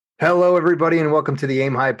Hello, everybody, and welcome to the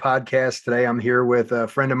Aim High podcast. Today, I'm here with a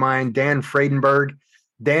friend of mine, Dan Fradenburgh.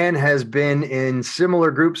 Dan has been in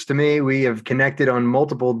similar groups to me. We have connected on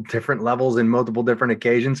multiple different levels and multiple different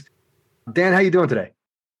occasions. Dan, how you doing today?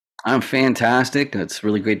 I'm fantastic. It's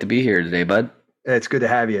really great to be here today, bud. It's good to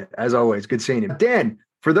have you, as always. Good seeing you. Dan,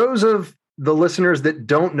 for those of the listeners that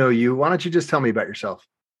don't know you, why don't you just tell me about yourself?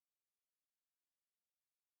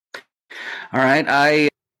 All right. I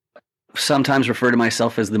sometimes refer to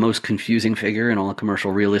myself as the most confusing figure in all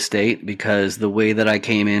commercial real estate because the way that I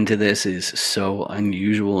came into this is so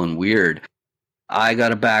unusual and weird. I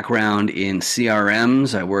got a background in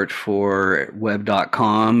CRMs. I worked for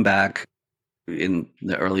web.com back in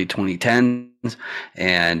the early 2010s,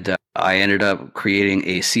 and I ended up creating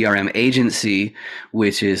a CRM agency,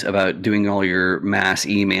 which is about doing all your mass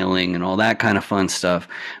emailing and all that kind of fun stuff,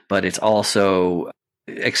 but it's also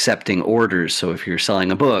accepting orders. So if you're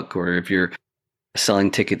selling a book, or if you're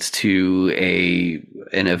selling tickets to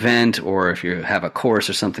an event, or if you have a course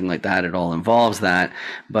or something like that, it all involves that.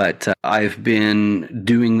 But I've been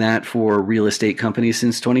doing that for real estate companies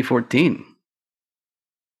since 2014.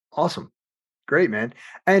 Awesome. Great, man.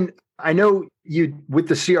 And I know you with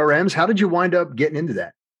the CRMs, how did you wind up getting into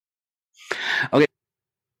that? Okay.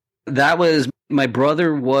 That was my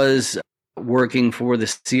brother was working for the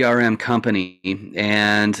CRM company.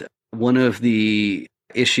 And one of the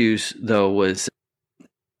issues, though, was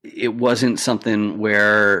it wasn't something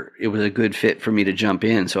where it was a good fit for me to jump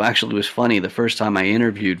in. So actually, it was funny. The first time I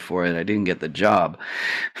interviewed for it, I didn't get the job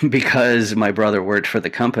because my brother worked for the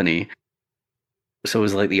company. So it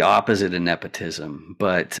was like the opposite of nepotism.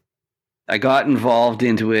 But I got involved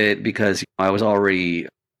into it because I was already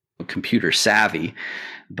computer savvy,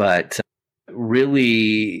 but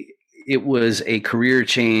really it was a career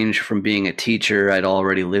change from being a teacher. I'd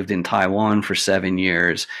already lived in Taiwan for 7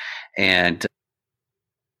 years, and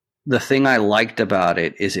the thing I liked about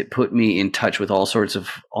it is it put me in touch with all sorts of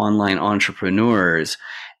online entrepreneurs,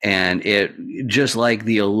 and it, just like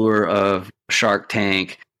the allure of Shark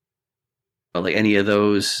Tank, like any of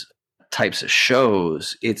those types of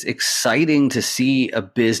shows, it's exciting to see a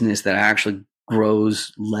business that actually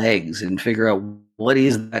grows legs and figure out what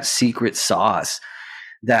is that secret sauce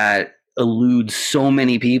that eludes so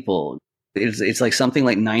many people. It's like something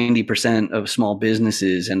like 90% of small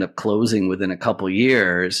businesses end up closing within a couple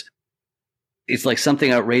years. It's like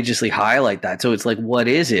something outrageously high like that. So it's like, what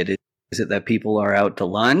is it? Is it that people are out to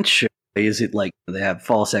lunch? Is it like they have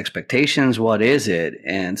false expectations? What is it?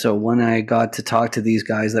 And so when I got to talk to these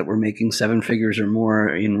guys that were making 7 figures or more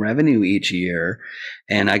in revenue each year,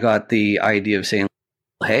 and I got the idea of saying,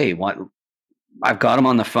 hey, what, I've got them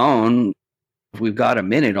on the phone. If we've got a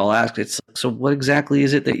minute, I'll ask it. So what exactly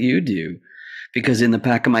is it that you do? Because in the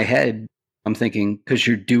back of my head, I'm thinking, because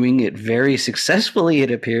you're doing it very successfully,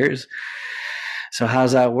 it appears. So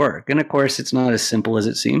how's that work? And of course, it's not as simple as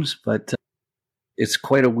it seems, but it's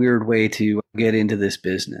quite a weird way to get into this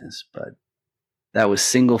business. But that was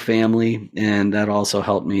single family, and that also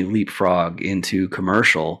helped me leapfrog into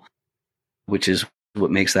commercial, which is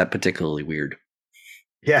what makes that particularly weird.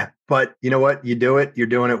 Yeah, but you know what? You do it. You're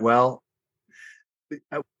doing it well.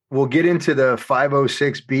 We'll get into the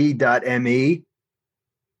 506b.me,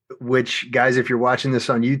 which, guys, if you're watching this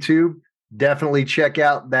on YouTube, definitely check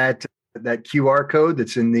out that QR code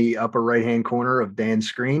that's in the upper right-hand corner of Dan's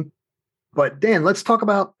screen. But Dan, let's talk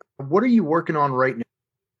about, what are you working on right now?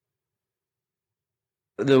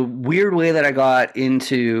 The weird way that I got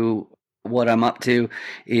into what I'm up to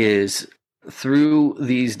is through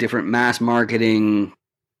these different mass marketing,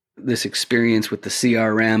 this experience with the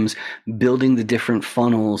CRMs, building the different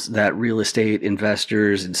funnels that real estate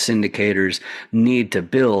investors and syndicators need to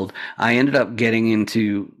build. I ended up getting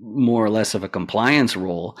into more or less of a compliance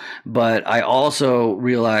role, but I also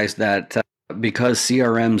realized that because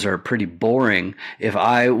CRMs are pretty boring, if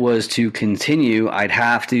I was to continue, I'd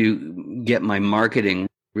have to get my marketing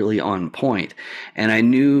really on point. And I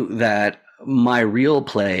knew that my real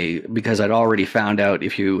play, because I'd already found out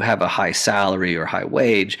if you have a high salary or high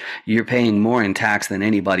wage, you're paying more in tax than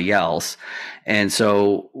anybody else. And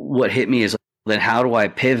so what hit me is, then how do I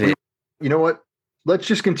pivot? You know what? Let's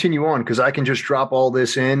just continue on, because I can just drop all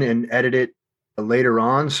this in and edit it later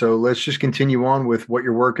on. So let's just continue on with what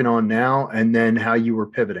you're working on now and then how you were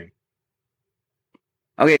pivoting.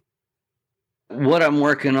 Okay. What I'm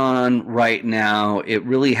working on right now, it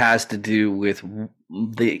really has to do with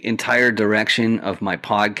the entire direction of my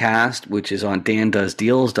podcast, which is on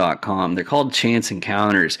dandoesdeals.com. They're called Chance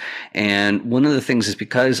Encounters. And one of the things is,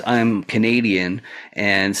 because I'm Canadian,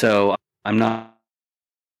 and so I'm not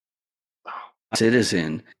a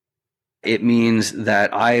citizen, it means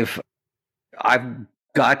that I've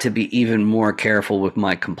got to be even more careful with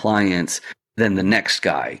my compliance than the next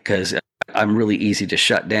guy, because I'm really easy to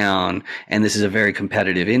shut down, and this is a very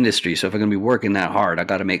competitive industry. So if I'm going to be working that hard, I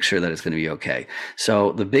got to make sure that it's going to be okay.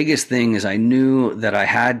 So the biggest thing is I knew that I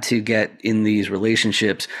had to get in these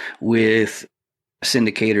relationships with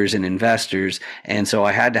syndicators and investors. And so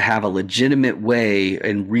I had to have a legitimate way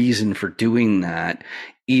and reason for doing that,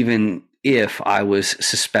 even if I was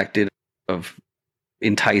suspected of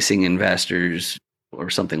enticing investors or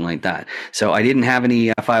something like that. So I didn't have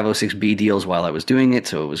any 506B deals while I was doing it.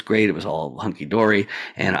 So it was great. It was all hunky dory.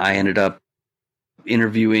 And I ended up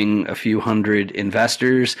interviewing a few hundred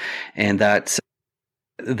investors. And that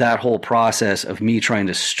whole process of me trying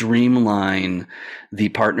to streamline the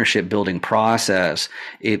partnership building process,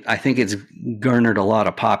 I think it's garnered a lot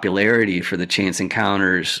of popularity for the Chance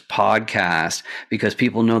Encounters podcast, because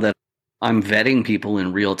people know that I'm vetting people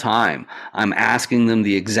in real time. I'm asking them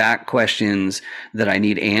the exact questions that I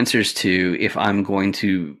need answers to if I'm going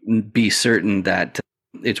to be certain that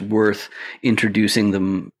it's worth introducing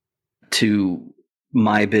them to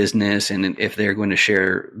my business. And if they're going to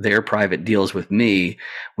share their private deals with me,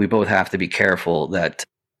 we both have to be careful that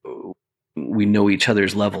we know each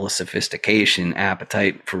other's level of sophistication,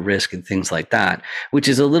 appetite for risk, and things like that, which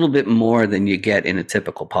is a little bit more than you get in a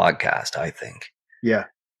typical podcast, I think. Yeah.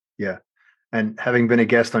 Yeah. And having been a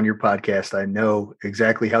guest on your podcast, I know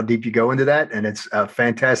exactly how deep you go into that. And it's a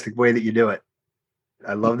fantastic way that you do it.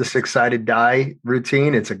 I love the six-sided die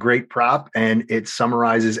routine. It's a great prop, and it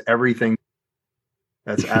summarizes everything.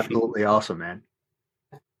 That's absolutely awesome, man.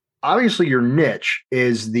 Obviously, your niche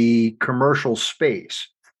is the commercial space,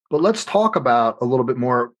 but let's talk about a little bit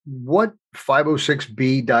more what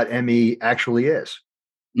 506B.me actually is.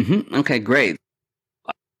 Okay, great.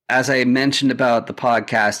 As I mentioned about the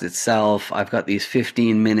podcast itself, I've got these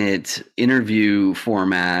 15-minute interview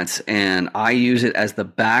formats, and I use it as the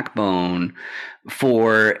backbone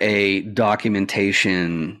for a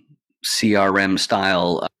documentation CRM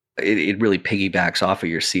style. It really piggybacks off of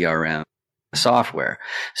your CRM software.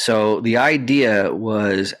 So the idea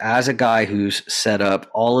was, as a guy who's set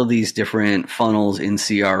up all of these different funnels in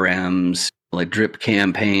CRMs, like drip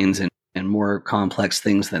campaigns and more complex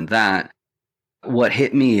things than that, what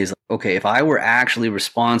hit me is, okay, if I were actually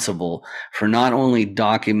responsible for not only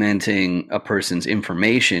documenting a person's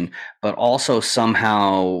information, but also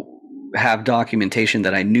somehow have documentation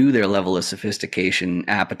that I knew their level of sophistication,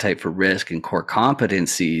 appetite for risk, and core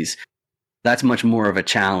competencies, that's much more of a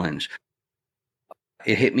challenge.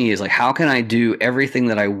 It hit me as like, how can I do everything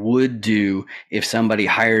that I would do if somebody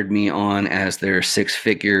hired me on as their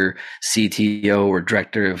six-figure CTO or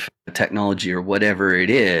director of technology or whatever it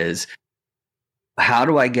is? How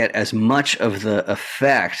do I get as much of the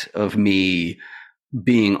effect of me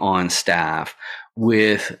being on staff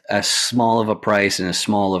with as small of a price and as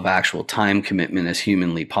small of actual time commitment as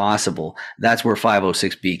humanly possible? That's where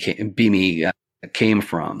 506B came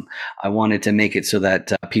from. I wanted to make it so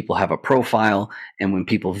that people have a profile, and when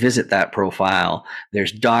people visit that profile,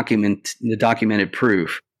 there's the documented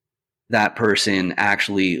proof that person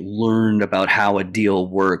actually learned about how a deal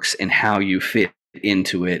works and how you fit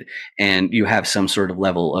into it, and you have some sort of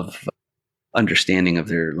level of understanding of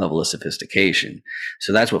their level of sophistication.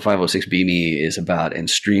 So that's what 506B.me is about, and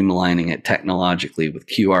streamlining it technologically with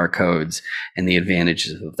QR codes and the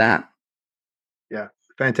advantages of that. Yeah,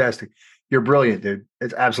 fantastic. You're brilliant, dude.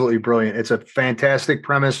 It's absolutely brilliant. It's a fantastic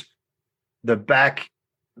premise. The back,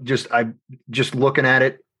 just looking at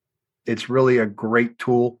it, it's really a great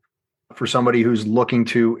tool for somebody who's looking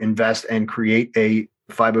to invest and create a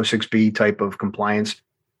 506B type of compliance.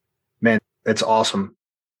 Man, that's awesome.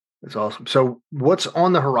 That's awesome. So what's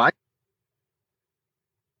on the horizon?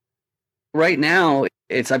 Right now,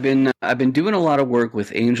 I've been doing a lot of work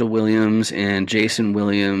with Angel Williams and Jason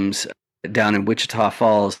Williams down in Wichita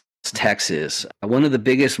Falls, Texas. One of the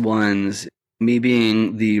biggest ones, me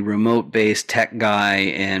being the remote-based tech guy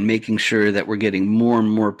and making sure that we're getting more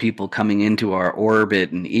and more people coming into our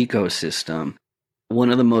orbit and ecosystem. One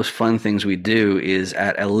of the most fun things we do is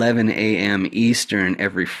at 11 a.m. Eastern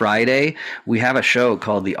every Friday, we have a show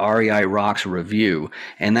called the REI Rocks Review,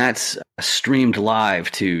 and that's streamed live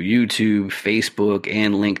to YouTube, Facebook,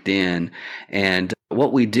 and LinkedIn. And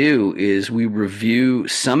what we do is we review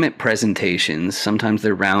summit presentations. Sometimes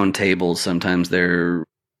they're round tables, sometimes they're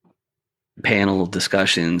panel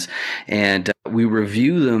discussions, and we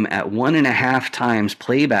review them at 1.5 times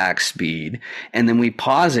playback speed, and then we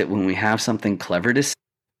pause it when we have something clever to say.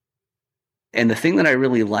 And the thing that I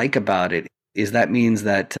really like about it is that means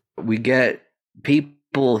that we get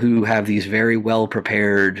people who have these very well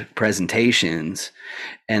prepared presentations,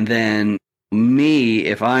 and then me,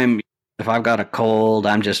 if I'm if I've got a cold,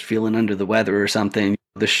 I'm just feeling under the weather or something,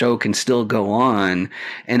 the show can still go on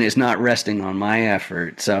and it's not resting on my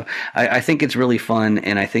effort. So I think it's really fun.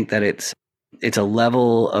 And I think that it's a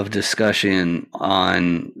level of discussion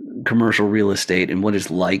on commercial real estate and what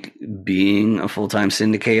it's like being a full-time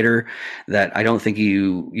syndicator that I don't think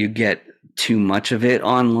you get too much of it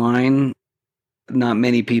online. Not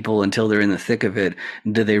many people, until they're in the thick of it,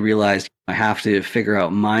 do they realize I have to figure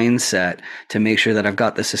out mindset to make sure that I've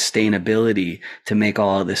got the sustainability to make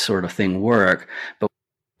all of this sort of thing work. But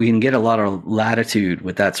we can get a lot of latitude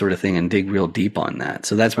with that sort of thing and dig real deep on that.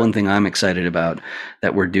 So that's one thing I'm excited about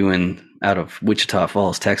that we're doing out of Wichita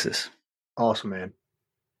Falls, Texas. Awesome, man.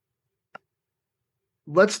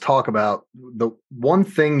 Let's talk about the one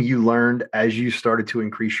thing you learned as you started to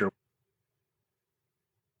increase your.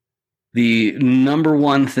 The number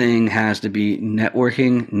one thing has to be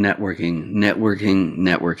networking, networking, networking,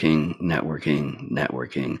 networking, networking,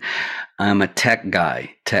 networking. I'm a tech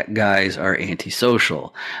guy. Tech guys are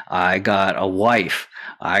antisocial. I got a wife.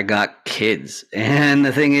 I got kids. And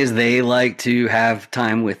the thing is, they like to have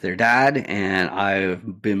time with their dad, and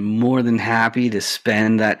I've been more than happy to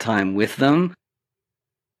spend that time with them.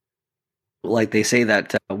 Like they say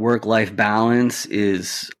that work-life balance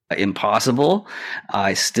is impossible.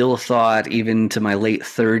 I still thought, even to my late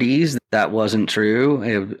 30s, that wasn't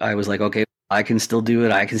true. I was like, okay, I can still do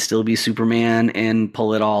it. I can still be Superman and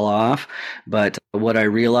pull it all off. But what I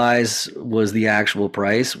realized was the actual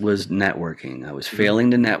price was networking. I was failing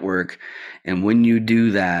to network. And when you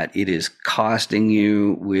do that, it is costing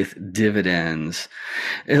you with dividends.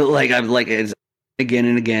 It's again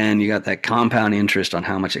and again, you got that compound interest on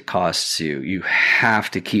how much it costs you. You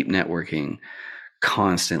have to keep networking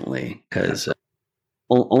constantly because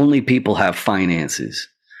only people have finances.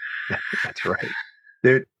 That's right,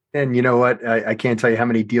 dude. And you know what? I can't tell you how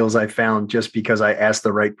many deals I found just because I asked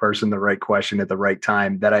the right person the right question at the right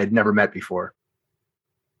time that I had never met before.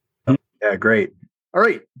 Yeah, great. All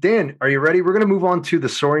right, Dan, are you ready? We're going to move on to the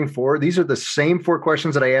Soaring Four. These are the same 4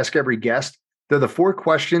 questions that I ask every guest. They're the 4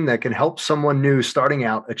 questions that can help someone new starting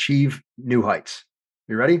out achieve new heights.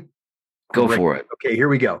 You ready? Go for it. Okay, here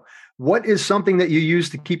we go. What is something that you use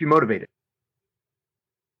to keep you motivated?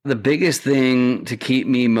 The biggest thing to keep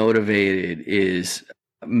me motivated is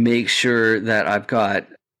make sure that I've got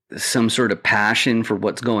some sort of passion for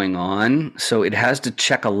what's going on. So it has to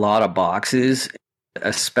check a lot of boxes.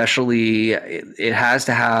 Especially, it has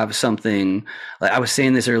to have something, like I was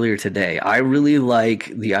saying this earlier today. I really like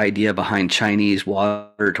the idea behind Chinese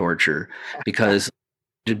water torture because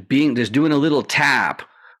just doing a little tap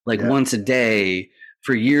once a day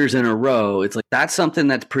for years in a row, it's like that's something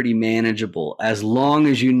that's pretty manageable as long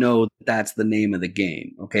as you know that's the name of the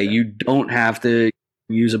game. Okay, you don't have to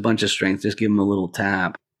use a bunch of strength, just give them a little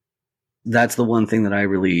tap. That's the one thing that I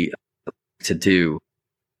really like to do,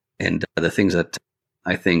 and the things that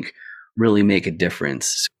I think really make a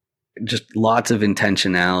difference. Just lots of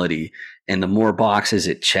intentionality. And the more boxes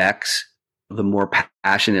it checks, the more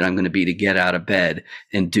passionate I'm going to be to get out of bed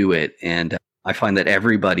and do it. And I find that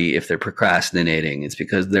everybody, if they're procrastinating, it's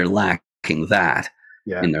because they're lacking that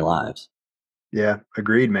in their lives. Yeah,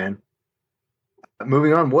 agreed, man.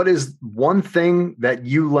 Moving on, what is one thing that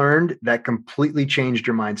you learned that completely changed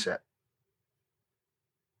your mindset?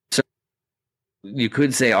 You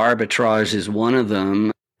could say arbitrage is one of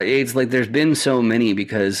them. It's like there's been so many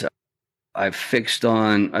because I've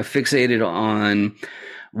fixated on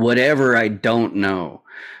whatever I don't know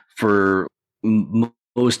for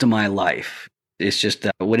most of my life. It's just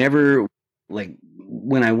whenever, like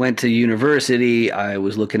when I went to university, I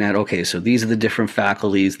was looking at, okay, so these are the different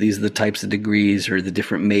faculties, these are the types of degrees or the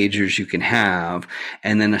different majors you can have.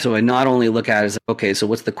 And then, so I not only look at it as, okay, so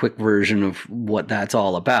what's the quick version of what that's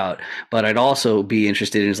all about, but I'd also be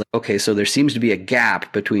interested in, okay, so there seems to be a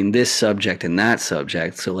gap between this subject and that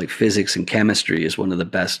subject. So like physics and chemistry is one of the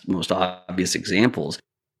best, most obvious examples.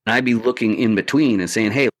 And I'd be looking in between and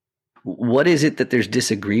saying, hey, what is it that there's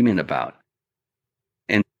disagreement about?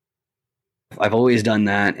 And I've always done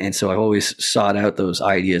that. And so I've always sought out those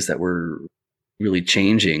ideas that were really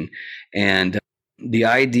changing. And the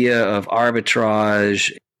idea of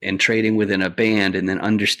arbitrage and trading within a band and then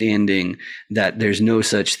understanding that there's no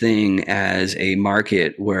such thing as a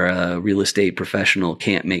market where a real estate professional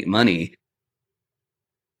can't make money.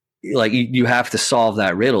 Like you have to solve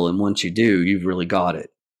that riddle. And once you do, you've really got it.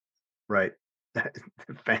 Right.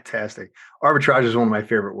 Fantastic. Arbitrage is one of my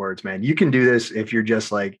favorite words, man. You can do this if you're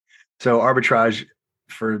just like, so arbitrage,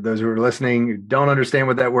 for those who are listening, don't understand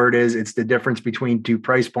what that word is. It's the difference between 2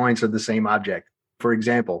 price points of the same object. For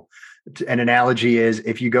example, an analogy is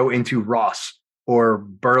if you go into Ross or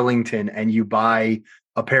Burlington and you buy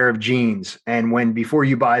a pair of jeans, and when before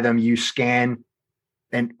you buy them, you scan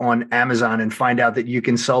and on Amazon and find out that you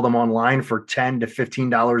can sell them online for $10 to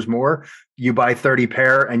 $15 more, you buy 30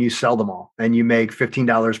 pair and you sell them all and you make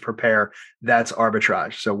 $15 per pair. That's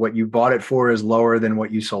arbitrage. So what you bought it for is lower than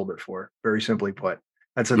what you sold it for. Very simply put.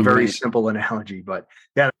 That's a very Right. simple analogy, but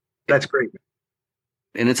yeah, that's great.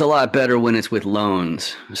 And it's a lot better when it's with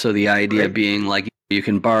loans. So the idea Great. being like you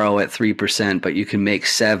can borrow at 3%, but you can make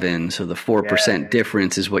 7. So the 4% Yeah,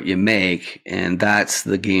 difference is what you make. And that's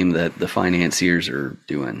the game that the financiers are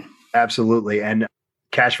doing. absolutely. And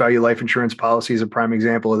cash value life insurance policy is a prime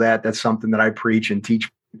example of that. That's something that I preach and teach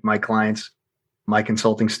my clients, my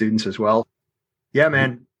consulting students as well. Yeah,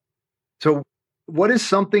 man. So what is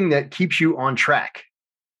something that keeps you on track?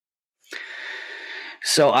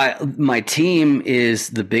 So my team is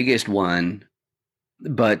the biggest one,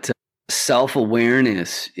 but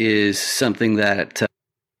self-awareness is something that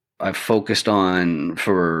I've focused on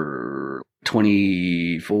for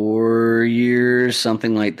 24 years,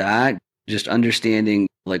 something like that. Just understanding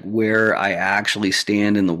like where I actually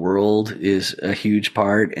stand in the world is a huge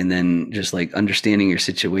part. And then just like understanding your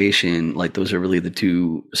situation, like those are really the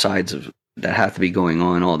two sides of that have to be going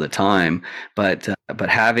on all the time. But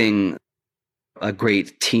having a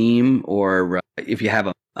great team, or if you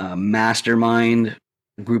have a mastermind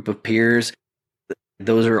group of peers,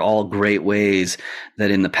 those are all great ways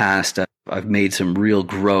that in the past I've made some real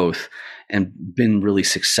growth and been really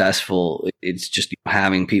successful. It's just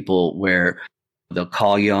having people where they'll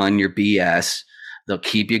call you on your BS, they'll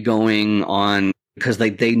keep you going on because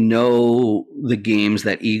they know the games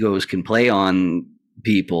that egos can play on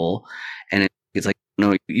people, and it's like,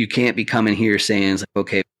 no, you can't be coming here saying it's like,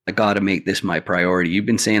 okay, I got to make this my priority. You've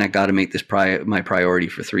been saying I got to make this my priority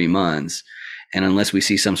for 3 months, and unless we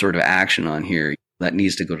see some sort of action on here, that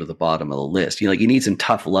needs to go to the bottom of the list. You need some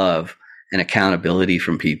tough love and accountability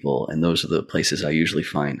from people, and those are the places I usually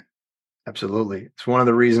find. Absolutely. It's one of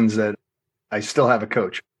the reasons that I still have a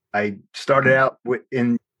coach. I started out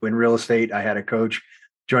in real estate. I had a coach,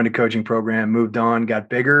 joined a coaching program, moved on, got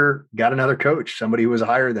bigger, got another coach, somebody who was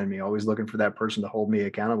higher than me, always looking for that person to hold me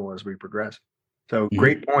accountable as we progress. So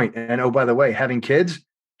great point. And oh, by the way, having kids,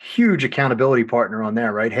 huge accountability partner on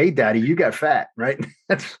there, right? Hey, daddy, you got fat, right?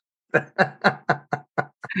 That's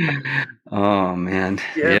Oh man.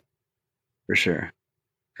 yeah. For sure.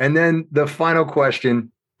 And then the final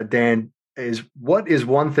question, Dan, is what is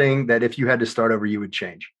one thing that if you had to start over, you would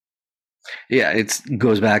change? Yeah, it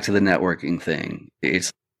goes back to the networking thing.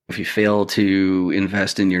 It's if you fail to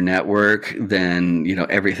invest in your network, then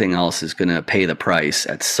everything else is going to pay the price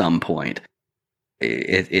at some point.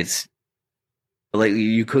 It's like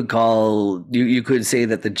you could say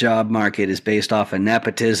that the job market is based off of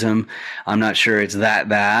nepotism. I'm not sure it's that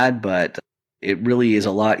bad, but it really is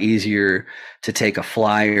a lot easier to take a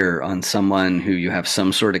flyer on someone who you have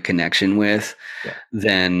some sort of connection with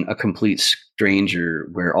than a complete stranger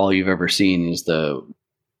where all you've ever seen is the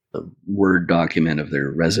Word document of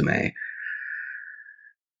their resume.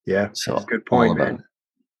 Yeah, So that's a good all point, about man.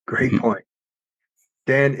 Great point.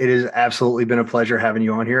 Dan, it has absolutely been a pleasure having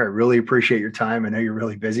you on here. I really appreciate your time. I know you're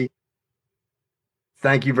really busy.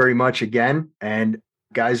 Thank you very much again. And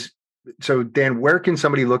guys, so Dan, where can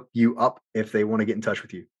somebody look you up if they want to get in touch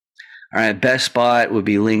with you? All right, best spot would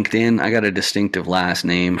be LinkedIn. I got a distinctive last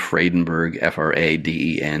name, Fradenburgh,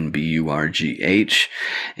 Fradenburgh,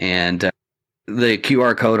 and the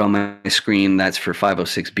QR code on my screen, that's for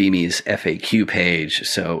 506BME's FAQ page.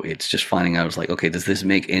 So it's just finding out, like, okay, does this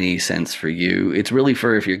make any sense for you? It's really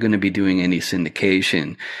for if you're going to be doing any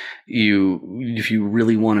syndication, if you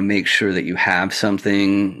really want to make sure that you have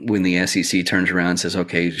something when the SEC turns around and says,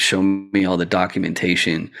 okay, show me all the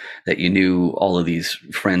documentation that you knew all of these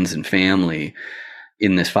friends and family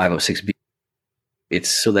in this 506B. It's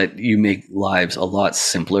so that you make lives a lot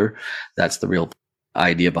simpler. That's the real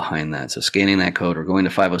idea behind that. So scanning that code or going to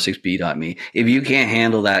 506b.me. If you can't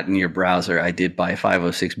handle that in your browser, I did buy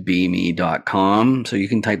 506bme.com. So you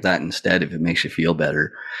can type that instead if it makes you feel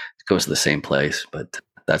better. It goes to the same place, but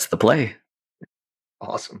that's the play.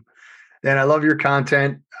 Awesome. Dan, I love your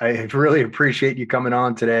content. I really appreciate you coming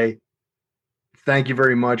on today. Thank you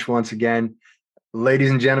very much once again.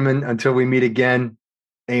 Ladies and gentlemen, until we meet again,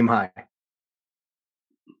 aim high.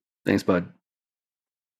 Thanks, bud.